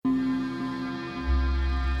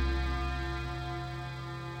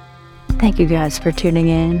Thank you guys for tuning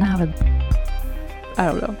in. I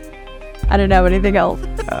don't know. I didn't have anything else.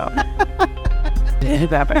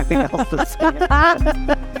 Didn't have anything else to say.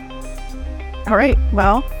 All right.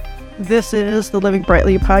 Well, this is the Living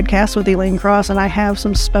Brightly podcast with Elayne Cross, and I have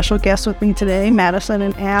some special guests with me today, Madison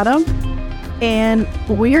and Adam. And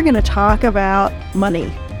we are going to talk about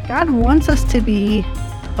money. God wants us to be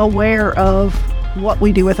aware of what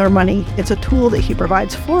we do with our money. It's a tool that He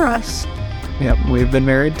provides for us. Yep, we've been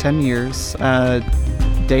married 10 years,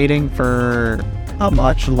 dating for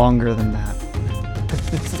much longer than that.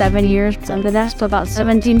 7 years, something like that. So about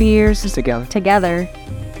 17 years together.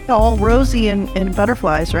 All rosy and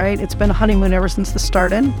butterflies, right? It's been a honeymoon ever since the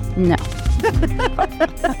started. No.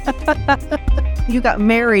 You got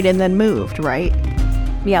married and then moved, right?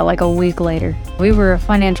 Yeah, like a week later. We were a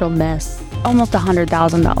financial mess. Almost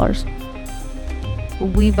 $100,000.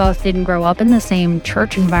 We both didn't grow up in the same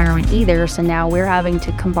church environment either, so now we're having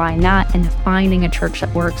to combine that and finding a church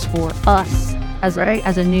that works for us as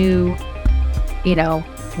a new,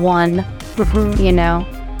 one,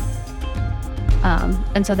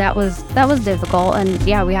 and so that was difficult, and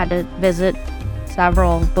yeah, we had to visit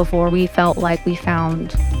several before we felt like we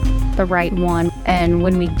found the right one. And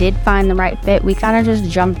when we did find the right fit, we kind of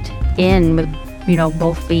just jumped in with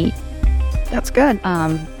both feet. That's good.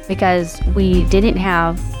 Because we didn't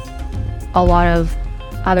have a lot of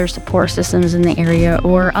other support systems in the area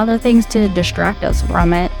or other things to distract us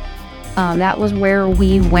from it. That was where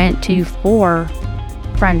we went to for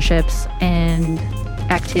friendships and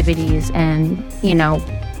activities and,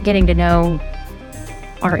 getting to know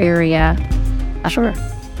our area. Sure.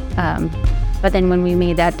 But then when we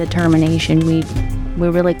made that determination, we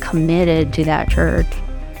really committed to that church.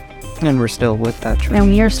 And we're still with that church. And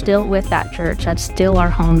we are still with that church. That's still our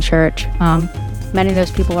home church. Many of those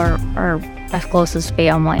people are as close as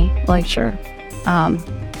family. Sure.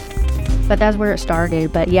 But that's where it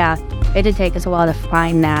started. But yeah, it did take us a while to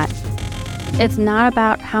find that. It's not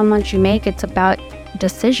about how much you make. It's about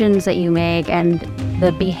decisions that you make and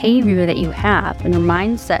the behavior that you have and your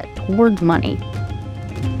mindset towards money.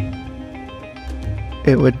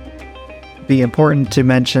 It would be important to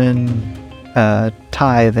mention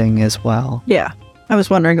tithing as well. Yeah. I was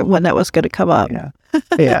wondering when that was going to come up.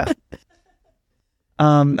 Yeah.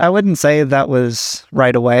 I wouldn't say that was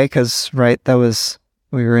right away because,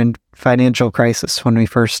 we were in financial crisis when we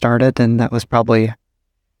first started, and that was probably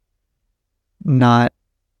not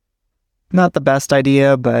the best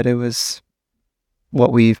idea, but it was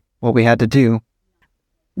what we had to do.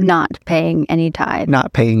 Not paying any tithe.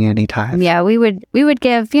 Yeah, we would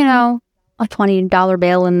give, a $20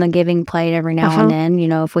 bill in the giving plate every now and then,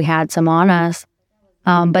 if we had some on us.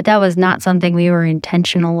 But that was not something we were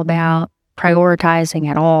intentional about prioritizing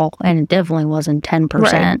at all. And it definitely wasn't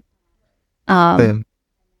 10%. Right.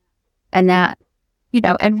 And that, we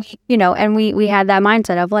had that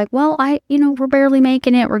mindset of like, well, we're barely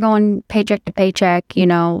making it. We're going paycheck to paycheck,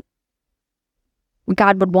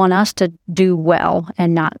 God would want us to do well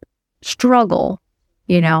and not struggle,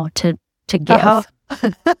 to give.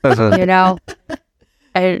 And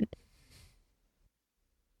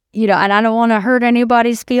I don't want to hurt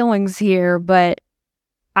anybody's feelings here, but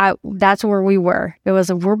that's where we were. It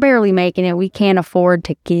was, we're barely making it. We can't afford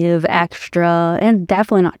to give extra, and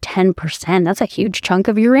definitely not 10%. That's a huge chunk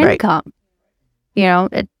of your income.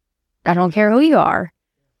 I don't care who you are.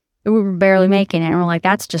 We were barely making it, and we're like,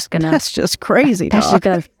 that's just crazy.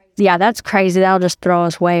 That's crazy. That'll just throw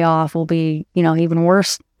us way off. We'll be, even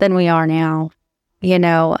worse than we are now.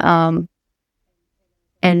 And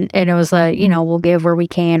it was like, we'll give where we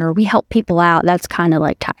can, or we help people out. That's kind of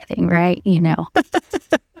like tithing, right?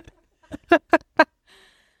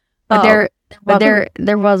 But there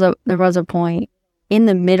was a point in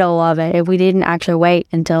the middle of it. If we didn't actually wait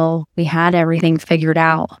until we had everything figured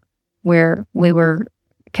out, where we were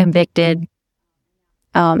convicted,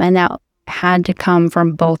 and that had to come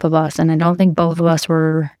from both of us, and I don't think both of us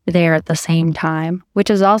were there at the same time, which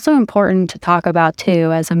is also important to talk about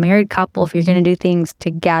too. As a married couple, if you're going to do things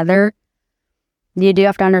together, you do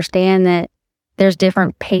have to understand that there's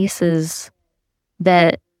different paces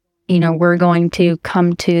that we're going to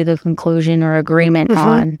come to the conclusion or agreement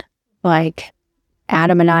on. Like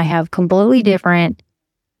Adam and I have completely different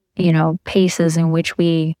paces in which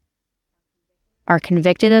we are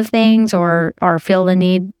convicted of things or feel the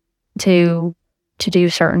need to do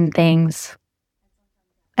certain things.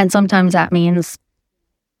 And sometimes that means,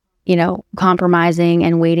 compromising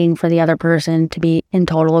and waiting for the other person to be in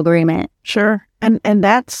total agreement. Sure. And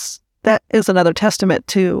that is another testament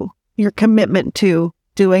to your commitment to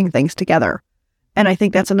doing things together. And I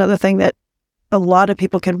think that's another thing that a lot of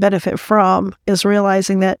people can benefit from, is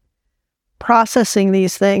realizing that processing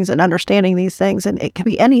these things and understanding these things, and it can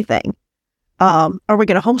be anything. Are we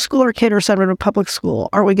going to homeschool our kid or send them to public school?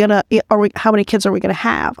 How many kids are we going to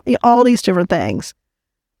have? All these different things.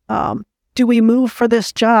 Do we move for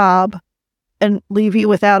this job and leave you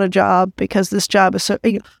without a job because this job is so...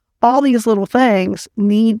 all these little things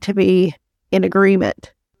need to be in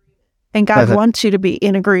agreement. And God wants you to be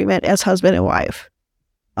in agreement as husband and wife.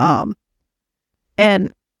 So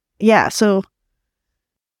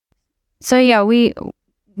yeah, we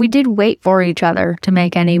did wait for each other to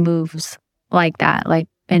make any moves like that, like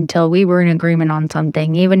until we were in agreement on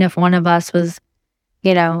something, even if one of us was,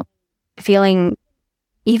 feeling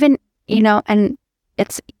even, and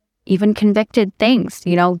it's even convicted things,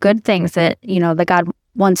 good things that, that God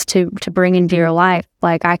wants to bring into your life.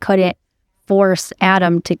 Like I couldn't force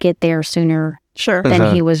Adam to get there sooner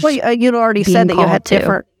than he was. Well, you'd already said that you had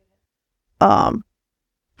different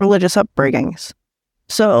religious upbringings.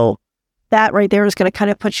 So that right there is going to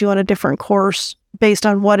kind of put you on a different course based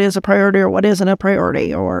on what is a priority or what isn't a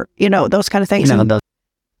priority, or, those kind of things.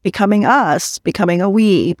 Becoming us, becoming a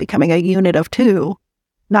we, becoming a unit of two,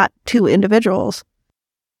 not two individuals.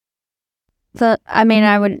 So, I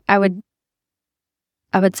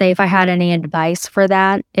would say if I had any advice for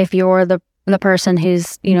that, if you're the person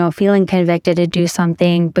who's, feeling convicted to do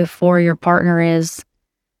something before your partner is,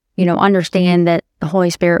 understand that the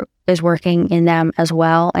Holy Spirit is working in them as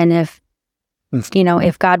well. And if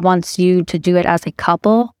God wants you to do it as a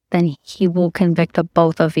couple, then he will convict of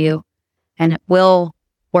both of you and it will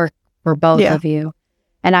work for both of you.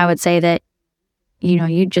 And I would say that,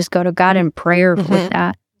 you just go to God in prayer with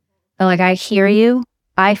that. Like, I hear you.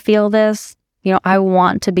 I feel this. I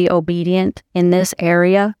want to be obedient in this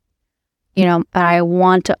area, but I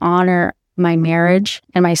want to honor my marriage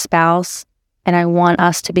and my spouse, and I want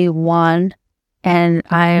us to be one. And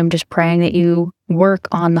I am just praying that you work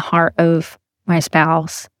on the heart of my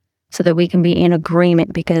spouse so that we can be in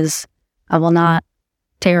agreement, because I will not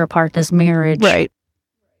tear apart this marriage. Right.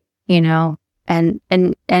 And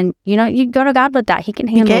you go to God with that. He can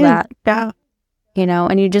handle that. Yeah.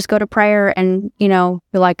 And you just go to prayer and, you're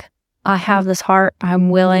like, I have this heart. I'm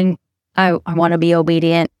willing. I want to be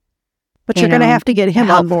obedient. But you're going to have to get him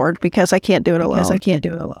on board, because I can't do it alone.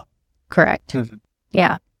 Correct.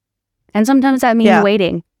 Yeah. And sometimes that means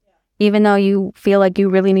waiting, even though you feel like you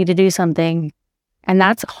really need to do something. And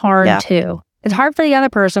that's hard too. It's hard for the other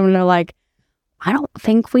person when they're like, I don't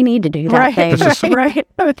think we need to do that thing. Right.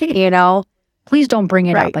 Please don't bring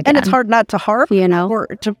it up again. And it's hard not to harp, or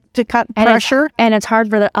to cut pressure. And it's hard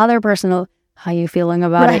for the other person to, how you feeling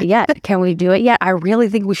about it yet? Can we do it yet? I really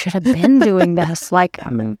think we should have been doing this. Like,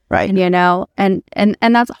 and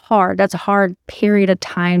that's hard. That's a hard period of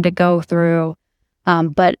time to go through.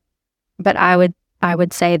 But I would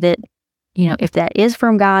say that, if that is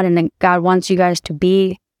from God and then God wants you guys to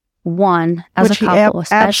be one as a couple,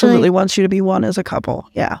 especially, absolutely wants you to be one as a couple.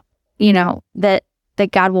 Yeah.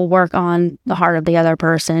 That God will work on the heart of the other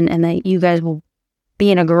person, and that you guys will be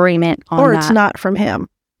in agreement on that. Or it's not from him,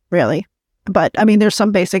 really. But there's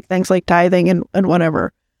some basic things like tithing and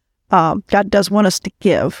whatever. God does want us to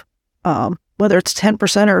give, whether it's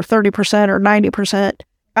 10% or 30% or 90%.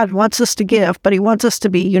 God wants us to give, but he wants us to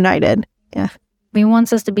be united. Yeah. He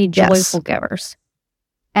wants us to be joyful givers.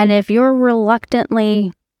 And if you're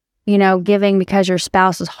reluctantly, giving because your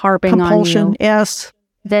spouse is harping on you,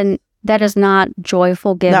 then that is not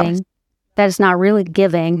joyful giving. No. That is not really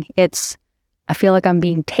giving. It's, I feel like I'm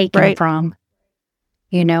being taken from,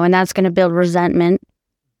 and that's going to build resentment,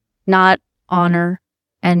 not honor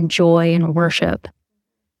and joy and worship.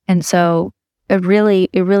 And so it really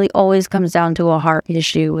always comes down to a heart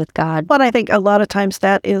issue with God. But I think a lot of times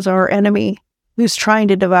that is our enemy who's trying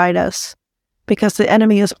to divide us, because the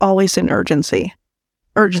enemy is always in urgency.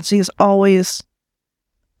 Urgency is always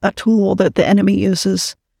a tool that the enemy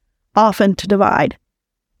uses, often to divide,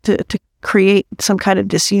 to create some kind of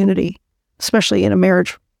disunity, especially in a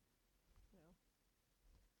marriage.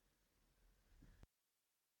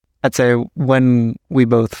 I'd say when we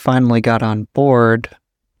both finally got on board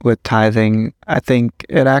with tithing, I think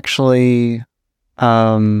it actually,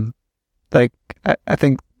 I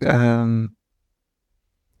think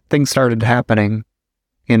things started happening.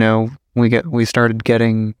 We started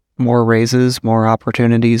getting more raises, more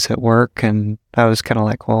opportunities at work, and I was kind of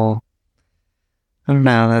like, well, I don't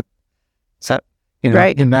know,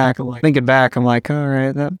 thinking back, I'm like, all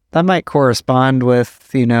right, that might correspond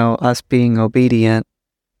with, us being obedient.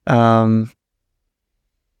 And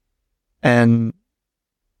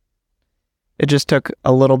it just took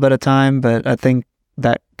a little bit of time, but I think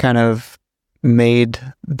that kind of made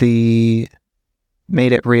it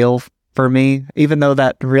real for me, even though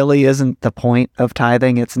that really isn't the point of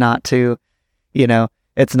tithing. It's not to,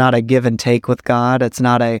 it's not a give and take with God. It's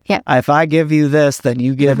not if I give you this, then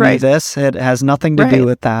you give me this. It has nothing to do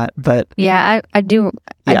with that. But I do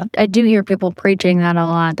hear people preaching that a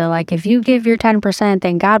lot. They're like, if you give your 10%,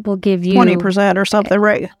 then God will give you 20% or something,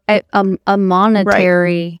 right? A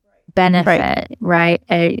monetary benefit, right?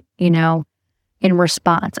 In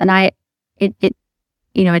response. And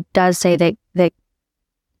it does say that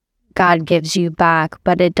God gives you back,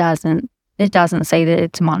 but it doesn't say that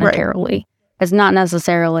it's monetarily. Right. It's not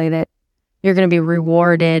necessarily that you're going to be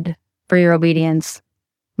rewarded for your obedience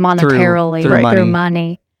monetarily through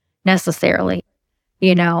money necessarily,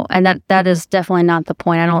 and that is definitely not the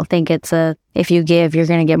point. I don't think it's if you give, you're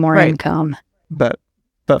going to get more income. But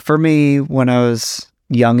for me, when I was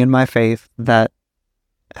young in my faith, that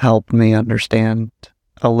helped me understand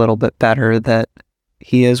a little bit better that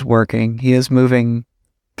He is working. He is moving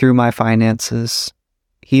through my finances.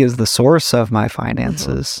 He is the source of my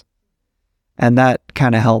finances. And that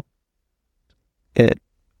kind of helped it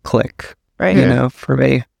click, for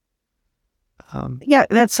me.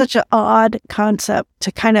 That's such an odd concept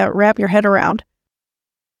to kind of wrap your head around.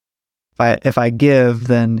 If I give,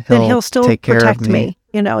 then he'll still take care protect of me.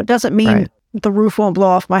 It doesn't mean the roof won't blow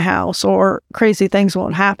off my house or crazy things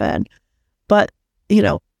won't happen. But,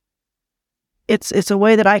 it's a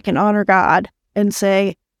way that I can honor God and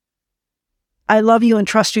say, I love you and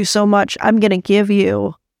trust you so much. I'm going to give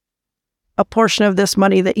you a portion of this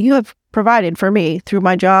money that you have provided for me through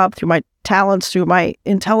my job, through my talents, through my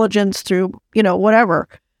intelligence, through, whatever.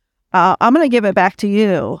 I'm going to give it back to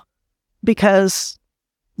you because,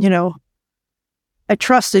 I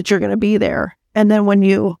trust that you're going to be there. And then when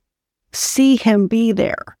you see Him be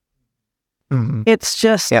there, it's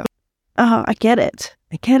just, I get it.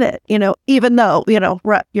 Even though,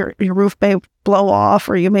 your roof may blow off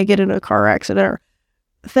or you may get in a car accident or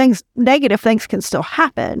negative things can still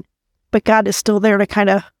happen, but God is still there to kind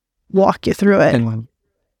of walk you through it.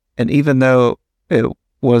 And even though it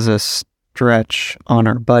was a stretch on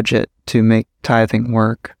our budget to make tithing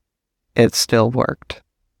work, it still worked.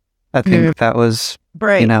 I think that was,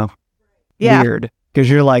 weird. Because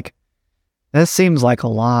you're like, this seems like a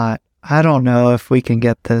lot. I don't know if we can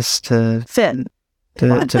get this to fit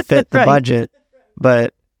the budget.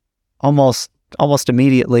 But almost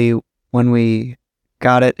immediately when we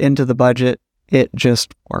got it into the budget, it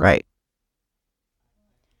just worked. Right.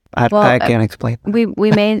 I can't explain that.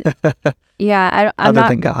 We made, I'm other not,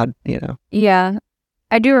 than God, Yeah.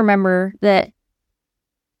 I do remember that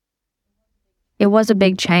it was a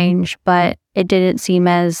big change, but it didn't seem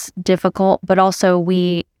as difficult. But also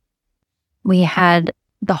we had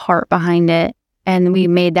the heart behind it and we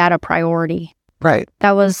made that a priority. Right.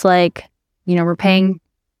 That was like, we're paying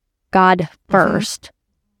God first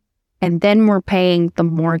and then we're paying the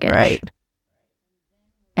mortgage. Right.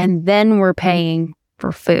 And then we're paying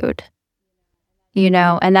for food,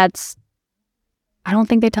 and that's, I don't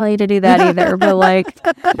think they tell you to do that either, but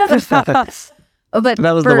but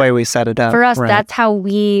that was the way we set it up. For us, that's how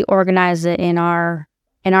we organize it in our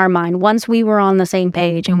mind. Once we were on the same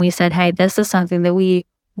page and we said, hey, this is something that we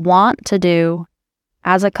want to do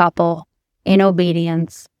as a couple in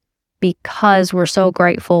obedience because we're so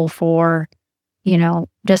grateful for,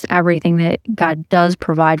 just everything that God does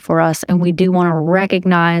provide for us. And we do want to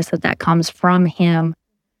recognize that comes from Him.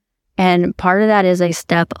 And part of that is a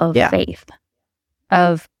step of faith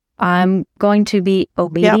of I'm going to be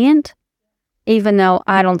obedient, even though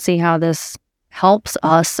I don't see how this helps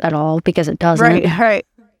us at all because it doesn't. Right.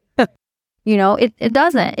 It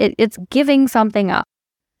doesn't. It's giving something up.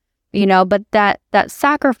 But that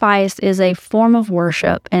sacrifice is a form of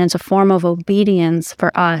worship and it's a form of obedience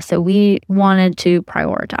for us that we wanted to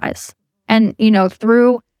prioritize. And,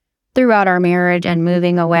 throughout our marriage and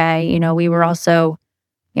moving away, we were also,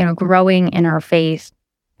 growing in our faith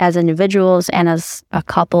as individuals and as a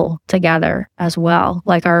couple together as well.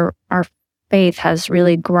 Like our faith has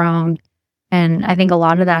really grown. And I think a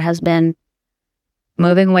lot of that has been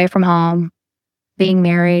moving away from home, being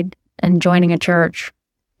married and joining a church.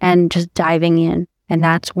 And just diving in. And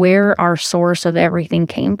that's where our source of everything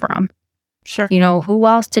came from. Sure. Who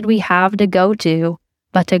else did we have to go to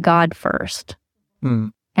but to God first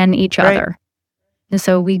and each other? And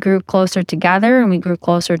so we grew closer together and we grew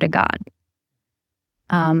closer to God.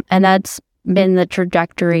 And that's been the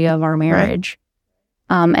trajectory of our marriage.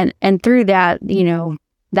 And through that,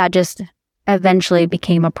 that just eventually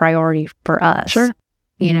became a priority for us. Sure.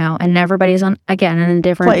 And everybody's in a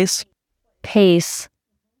different pace.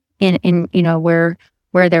 In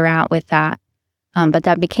where they're at with that. But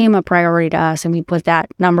that became a priority to us and we put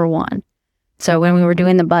that number one. So when we were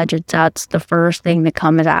doing the budgets, that's the first thing that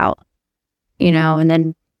comes out,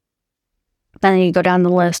 and then you go down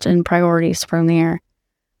the list and priorities from there.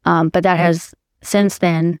 But that has since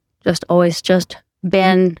then just always just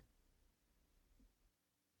been,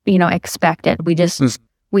 expected.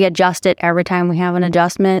 We adjust it every time we have an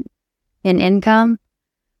adjustment in income,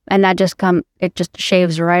 and that it just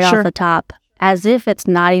shaves right off the top as if it's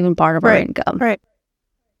not even part of our income. Right.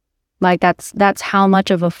 Like that's how much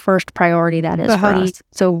of a first priority that is for us.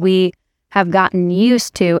 So we have gotten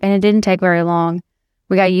used to, and it didn't take very long,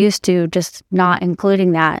 we got used to just not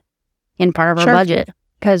including that in part of our budget.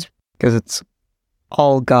 Because it's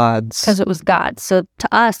all God's. Because it was God's. So to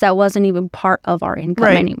us, that wasn't even part of our income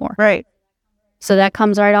anymore. Right. So that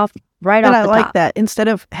comes right off the top. And I like that. Instead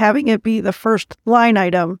of having it be the first line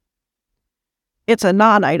item, it's a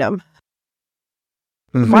non-item.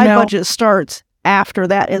 Mm-hmm. My budget starts after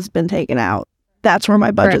that has been taken out. That's where my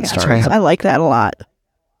budget starts. Right. I like that a lot.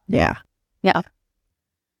 Yeah. Yeah.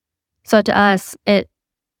 So to us,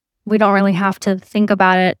 we don't really have to think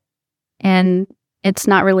about it, and it's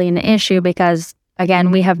not really an issue because, again,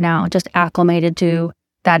 we have now just acclimated to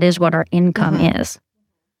that is what our income is.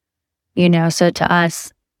 So to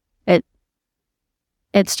us,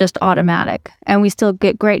 it's just automatic, and we still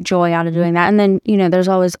get great joy out of doing that. And then, there's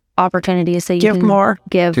always opportunities that you can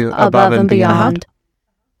give above and beyond.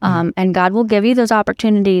 And God will give you those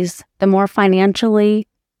opportunities. The more financially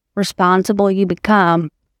responsible you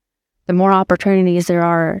become, the more opportunities there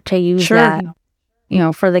are to use that,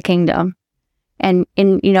 for the kingdom. And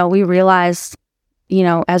we realize,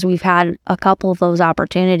 as we've had a couple of those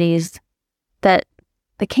opportunities, that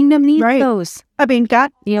the kingdom needs those. I mean,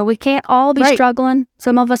 God, we can't all be struggling.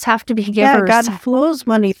 Some of us have to be givers. Yeah, God flows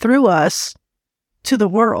money through us to the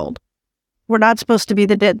world. We're not supposed to be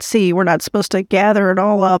the Dead Sea. We're not supposed to gather it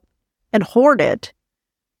all up and hoard it.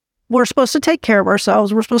 We're supposed to take care of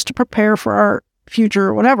ourselves. We're supposed to prepare for our future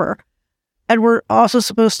or whatever. And we're also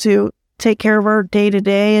supposed to take care of our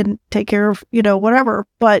day-to-day and take care of, whatever.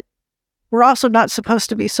 But we're also not supposed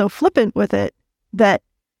to be so flippant with it that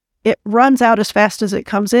it runs out as fast as it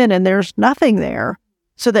comes in and there's nothing there,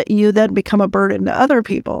 so that you then become a burden to other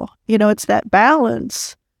people. It's that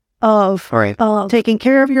balance of taking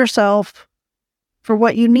care of yourself for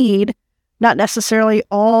what you need, not necessarily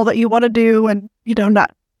all that you want to do and,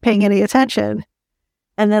 not paying any attention,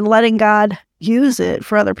 and then letting God use it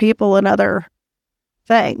for other people and other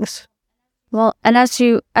things. Well, and as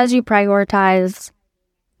you prioritize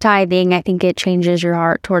tithing, I think it changes your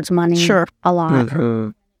heart towards money a lot.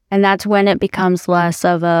 Mm-hmm. And that's when it becomes less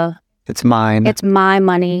of it's mine. It's my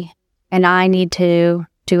money, and I need to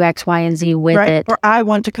do X, Y, and Z with it. Or I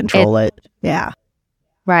want to control it. Yeah.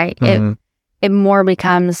 Right. Mm-hmm. It more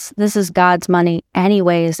becomes, this is God's money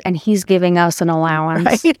anyways, and He's giving us an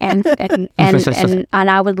allowance. Right. And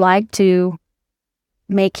I would like to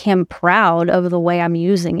make Him proud of the way I'm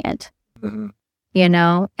using it. Mm-hmm.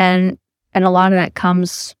 And a lot of that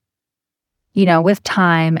comes, with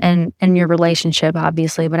time and your relationship,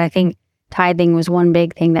 obviously. But I think tithing was one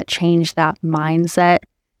big thing that changed that mindset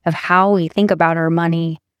of how we think about our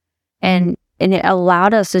money. And it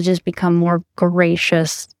allowed us to just become more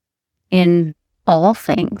gracious in all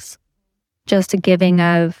things. Just a giving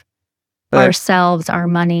of ourselves, our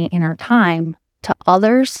money, and our time to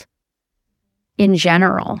others in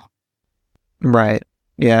general. Right.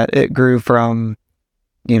 Yeah, it grew from,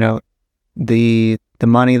 the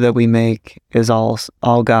money that we make is all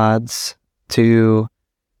God's, to,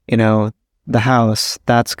 the house,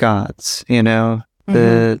 that's God's,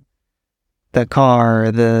 mm-hmm. the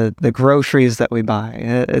car, the groceries that we buy.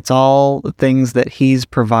 It's all the things that He's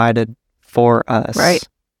provided for us. Right.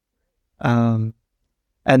 And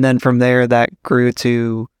then from there, that grew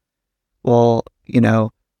to, well,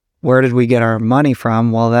 where did we get our money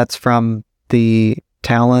from? Well, that's from the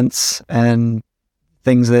talents and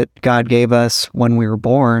things that God gave us when we were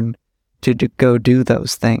born to go do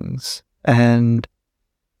those things. And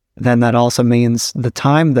then that also means the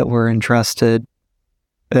time that we're entrusted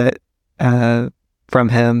from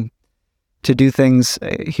Him to do things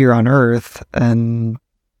here on earth, and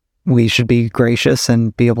we should be gracious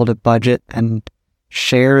and be able to budget and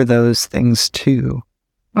share those things too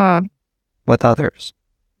with others.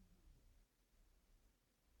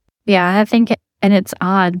 Yeah, I think, and it's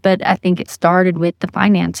odd, but I think it started with the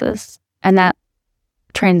finances, and that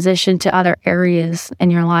transition to other areas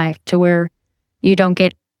in your life to where you don't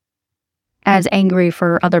get as angry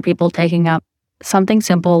for other people taking up something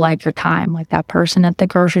simple like your time, like that person at the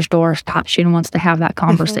grocery store stops you and wants to have that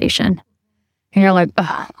conversation. And you're like,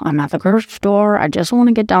 I'm at the grocery store. I just want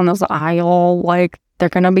to get down this aisle. Like, They're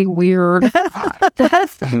going to be weird.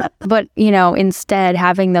 But, instead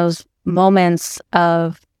having those moments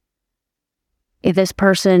of, this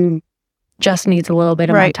person just needs a little bit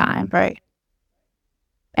of my time. Right.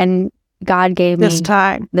 And God gave me this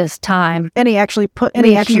time. And he actually put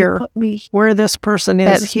me where this person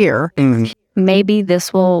is here. Mm-hmm. Maybe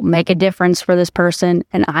this will make a difference for this person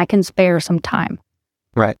and I can spare some time.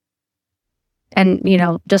 Right. And,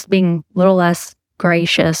 just being a little less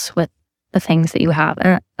gracious with the things that you have.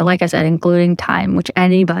 And like I said, including time, which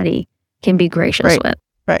anybody can be gracious with.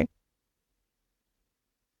 Right.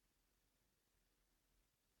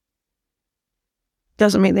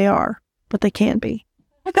 Doesn't mean they are, but they can be.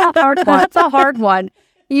 It's a hard one. It's a hard one.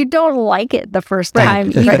 You don't like it the first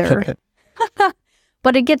time either.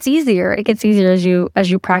 But it gets easier. It gets easier as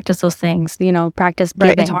you practice those things. Practice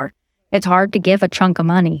giving. It's hard. It's hard to give a chunk of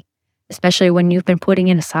money, especially when you've been putting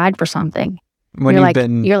it aside for something. When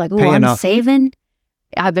you're like, oh, I'm saving.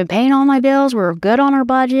 I've been paying all my bills. We're good on our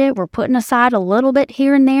budget. We're putting aside a little bit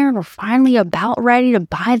here and there. We're finally about ready to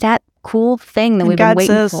buy that cool thing that we've been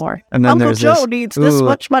waiting for. And then Uncle Joe needs this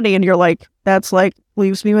much money, and you're like, that's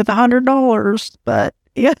leaves me with $100. But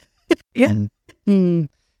yeah. And then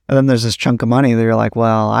there's this chunk of money that you're like,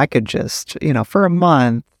 well, I could just, for a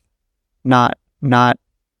month, not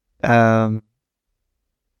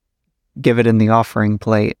give it in the offering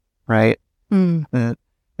plate, right?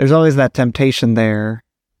 There's always that temptation there,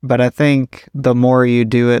 but I think the more you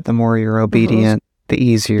do it, the more you're obedient, the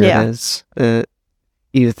easier it is.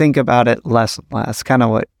 You think about it less and less, kind of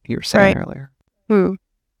what you were saying earlier.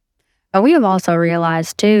 But we have also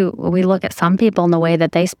realized, too, we look at some people in the way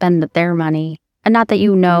that they spend their money, and not that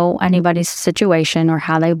you know anybody's situation or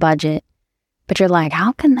how they budget, but you're like,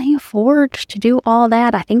 how can they afford to do all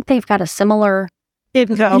that? I think they've got a similar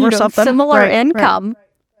income or something. Similar income,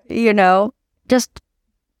 just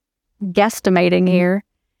guesstimating here.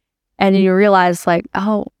 And you realize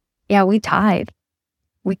oh, yeah, we tithe.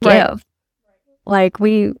 We give.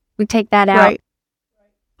 We take that out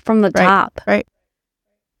from the top. Right.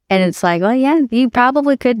 And it's like, well, yeah, you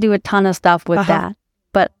probably could do a ton of stuff with that.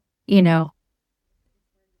 But,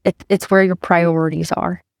 it's where your priorities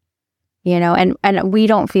are, and we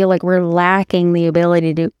don't feel like we're lacking the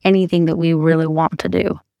ability to do anything that we really want to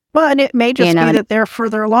do. Well, and it may just be that they're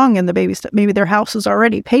further along in the baby step. Maybe their house is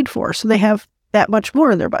already paid for, so they have that much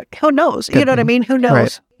more in their budget. Who knows? You know what I mean? Who knows?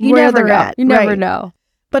 Right. You never know. You never know.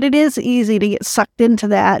 But it is easy to get sucked into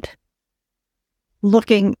that,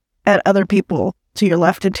 looking at other people to your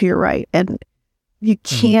left and to your right. And you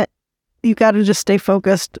can't, you got to just stay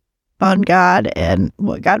focused on God and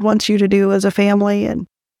what God wants you to do as a family. And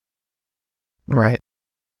right.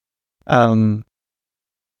 I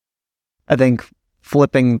think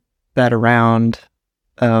flipping that around,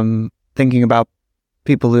 thinking about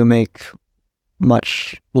people who make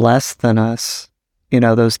much less than us,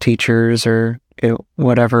 those teachers or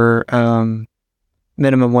whatever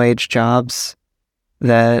minimum wage jobs,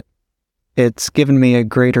 that it's given me a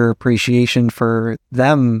greater appreciation for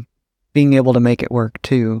them being able to make it work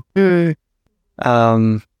too.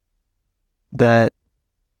 That,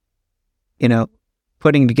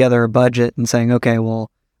 putting together a budget and saying, okay, well,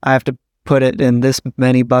 I have to put it in this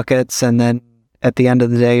many buckets, and then at the end of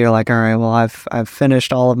the day, you're like, all right, well, I've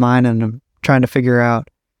finished all of mine, and I'm trying to figure out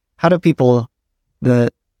how do people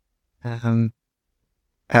that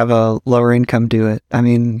have a lower income do it. I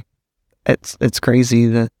mean, it's crazy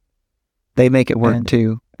that they make it work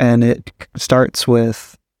too, and it starts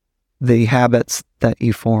with the habits that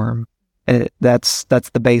you form. That's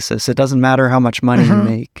the basis. It doesn't matter how much money you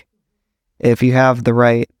make. If you have the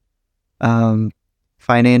right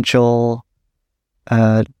financial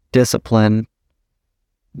discipline,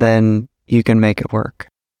 then you can make it work.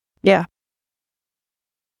 Yeah.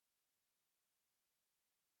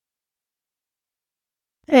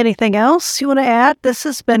 Anything else you want to add? This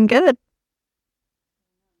has been good.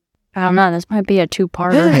 I don't know. This might be a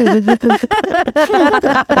two-parter.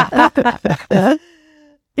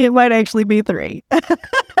 It might actually be 3. But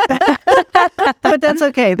that's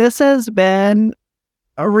okay. This has been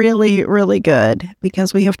really, really good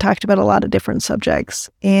because we have talked about a lot of different subjects.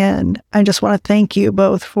 And I just want to thank you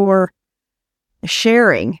both for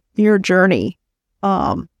sharing your journey.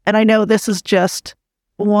 And I know this is just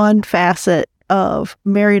one facet of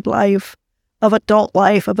married life, of adult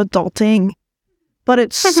life, of adulting, but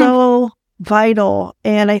it's so vital.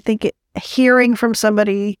 And I think hearing from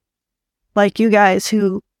somebody like you guys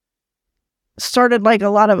who started like a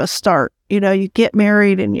lot of us start, you get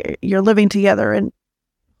married and you're living together, and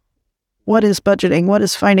what is budgeting? What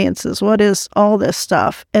is finances? What is all this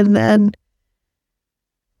stuff? And then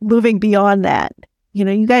moving beyond that,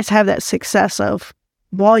 you guys have that success of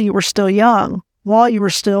while you were still young, while you were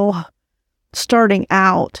still starting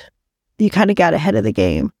out, you kind of got ahead of the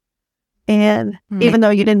game. And even though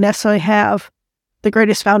you didn't necessarily have the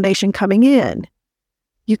greatest foundation coming in,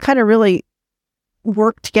 you kind of really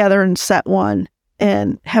worked together and set one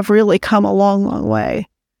and have really come a long, long way.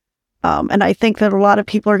 And I think that a lot of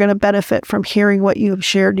people are going to benefit from hearing what you've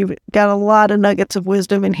shared. You've got a lot of nuggets of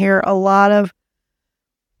wisdom in here, a lot of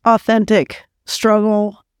authentic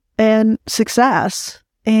struggle and success.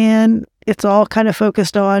 And it's all kind of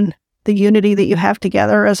focused on the unity that you have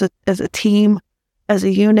together as a team, as a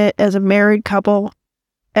unit, as a married couple,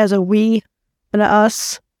 as a we and a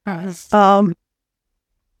us. And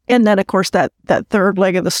then, of course, that third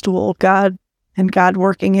leg of the stool, God, and God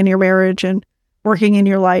working in your marriage and working in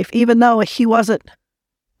your life. Even though he wasn't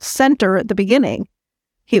center at the beginning,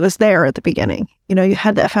 he was there at the beginning. You know, you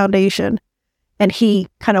had that foundation, and he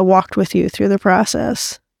kind of walked with you through the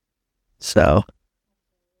process. So.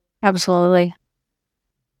 Absolutely.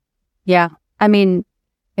 Yeah. I mean,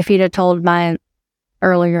 if you'd have told my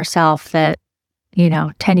earlier self that,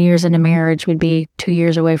 10 years into marriage, we'd be 2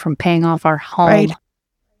 years away from paying off our home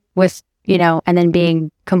with, and then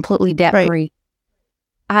being completely debt-free,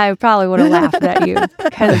 I probably would have laughed at you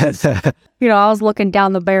because, I was looking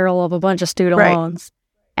down the barrel of a bunch of student loans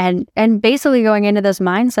and basically going into this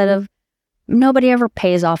mindset of nobody ever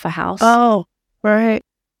pays off a house. Oh, right.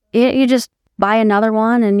 You just buy another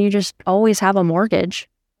one and you just always have a mortgage.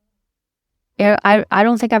 I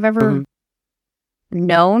don't think I've ever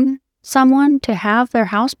known someone to have their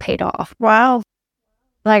house paid off. Wow.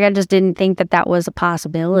 Like, I just didn't think that was a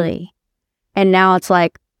possibility. And now it's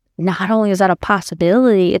like, not only is that a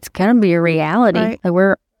possibility, it's going to be a reality. Right. That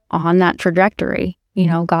we're on that trajectory,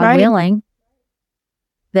 God willing.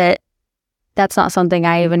 That's not something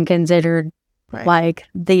I even considered. Like,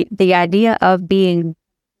 the idea of being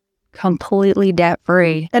completely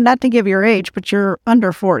debt-free. And not to give your age, but you're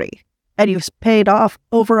under 40. And you've paid off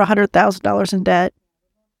over $100,000 in debt.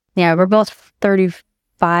 Yeah, we're both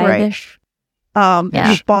 35-ish.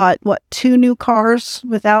 You bought, 2 new cars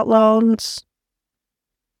without loans?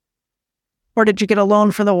 Or did you get a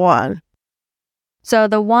loan for the one? So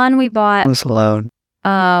the one we bought was a loan.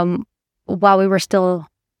 While we were still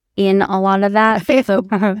in a lot of that.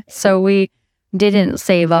 So we didn't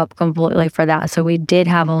save up completely for that. So we did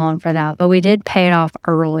have a loan for that. But we did pay it off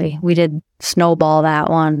early. We did snowball that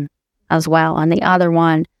one as well. And the other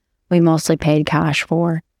one, we mostly paid cash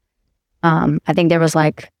for. I think there was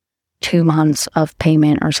 2 months of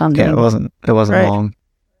payment or something. Yeah, it wasn't long.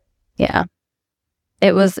 Yeah.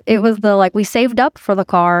 It was we saved up for the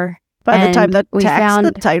car. By the time we found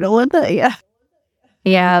the title in the,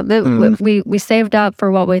 Yeah, we saved up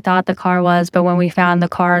for what we thought the car was, but when we found the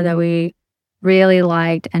car that we really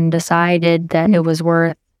liked and decided that it was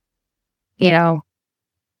worth, and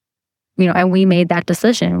we made that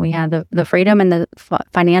decision. We had the freedom and the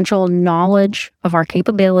financial knowledge of our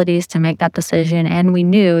capabilities to make that decision. And we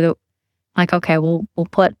knew that, okay, we'll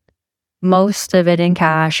put most of it in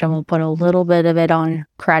cash and we'll put a little bit of it on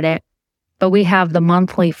credit. But we have the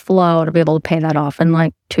monthly flow to be able to pay that off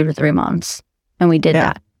in 2 to 3 months. And we did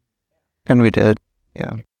that. And we did.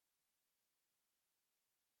 Yeah.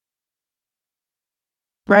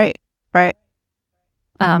 Right.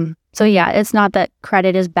 So yeah, it's not that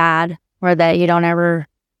credit is bad or that you don't ever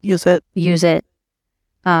use it.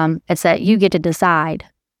 It's that you get to decide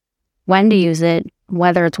when to use it,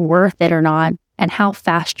 whether it's worth it or not, and how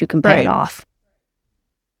fast you can pay it off.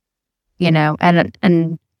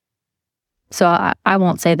 And so I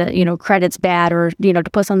won't say that, credit's bad or, to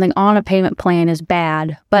put something on a payment plan is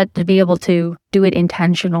bad, but to be able to do it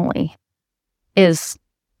intentionally is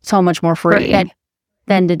so much more free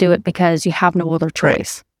than to do it because you have no other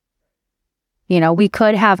choice. We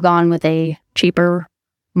could have gone with a cheaper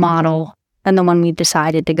model than the one we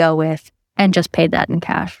decided to go with and just paid that in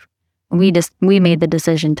cash. We made the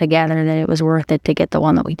decision together that it was worth it to get the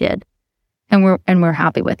one that we did. And we're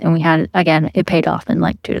happy with it. And we had, again, it paid off in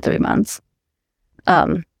 2 to 3 months.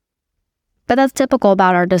 But that's typical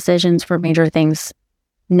about our decisions for major things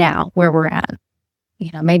now, where we're at.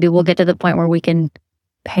 Maybe we'll get to the point where we can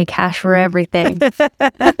pay cash for everything.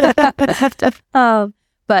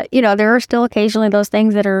 But, there are still occasionally those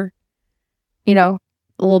things that are, a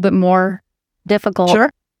little bit more difficult. Sure.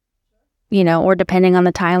 Or depending on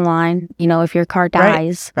the timeline, if your car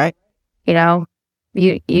dies,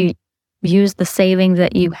 you use the savings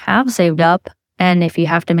that you have saved up. And if you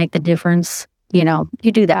have to make the difference, you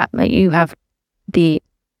do that. But you have the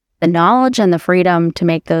knowledge and the freedom to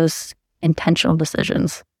make those intentional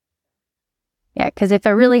decisions. Yeah, because if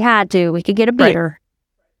I really had to, we could get a beater.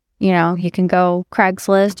 You can go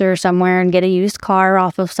Craigslist or somewhere and get a used car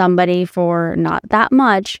off of somebody for not that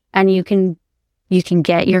much, and you can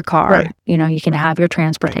get your car. Right. You can have your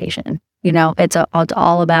transportation. It's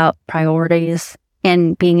all about priorities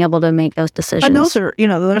and being able to make those decisions. And those are,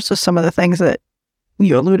 those are some of the things that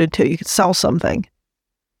you alluded to. You could sell something.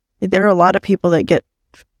 There are a lot of people that get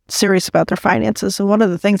serious about their finances, and one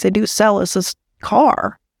of the things they do sell is this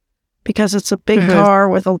car, because it's a big car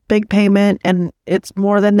with a big payment, and it's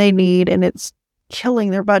more than they need, and it's killing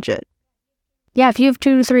their budget. Yeah, if you have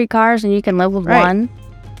 2 to 3 cars and you can live with one,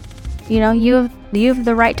 you have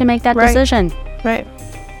the right to make that decision. Right.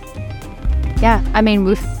 Yeah, I mean,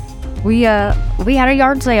 we had a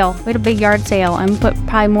yard sale. We had a big yard sale, and put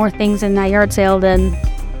probably more things in that yard sale than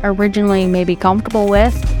originally maybe comfortable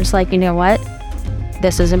with. Just like, you know what?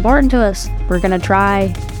 This is important to us. We're going to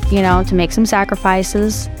try, to make some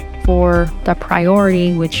sacrifices for the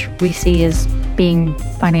priority, which we see as being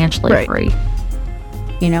financially free.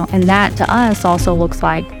 And that to us also looks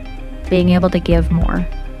like being able to give more,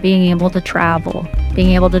 being able to travel,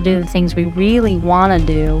 being able to do the things we really want to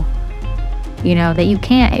do, that you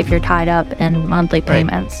can't if you're tied up in monthly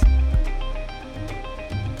payments.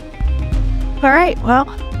 All right. Well,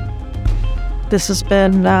 this has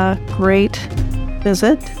been a great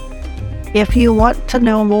visit. If you want to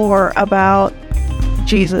know more about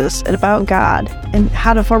Jesus and about God and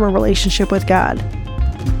how to form a relationship with God,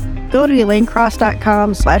 go to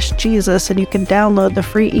elaynecross.com/Jesus, and you can download the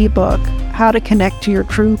free ebook, How to Connect to Your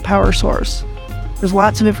True Power Source. There's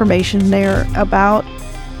lots of information there about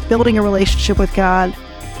building a relationship with God,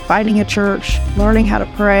 finding a church, learning how to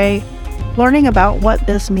pray, learning about what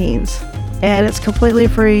this means. And it's completely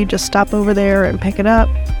free. Just stop over there and pick it up.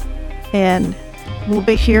 And we'll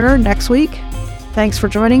be here next week. Thanks for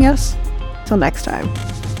joining us. Till next time.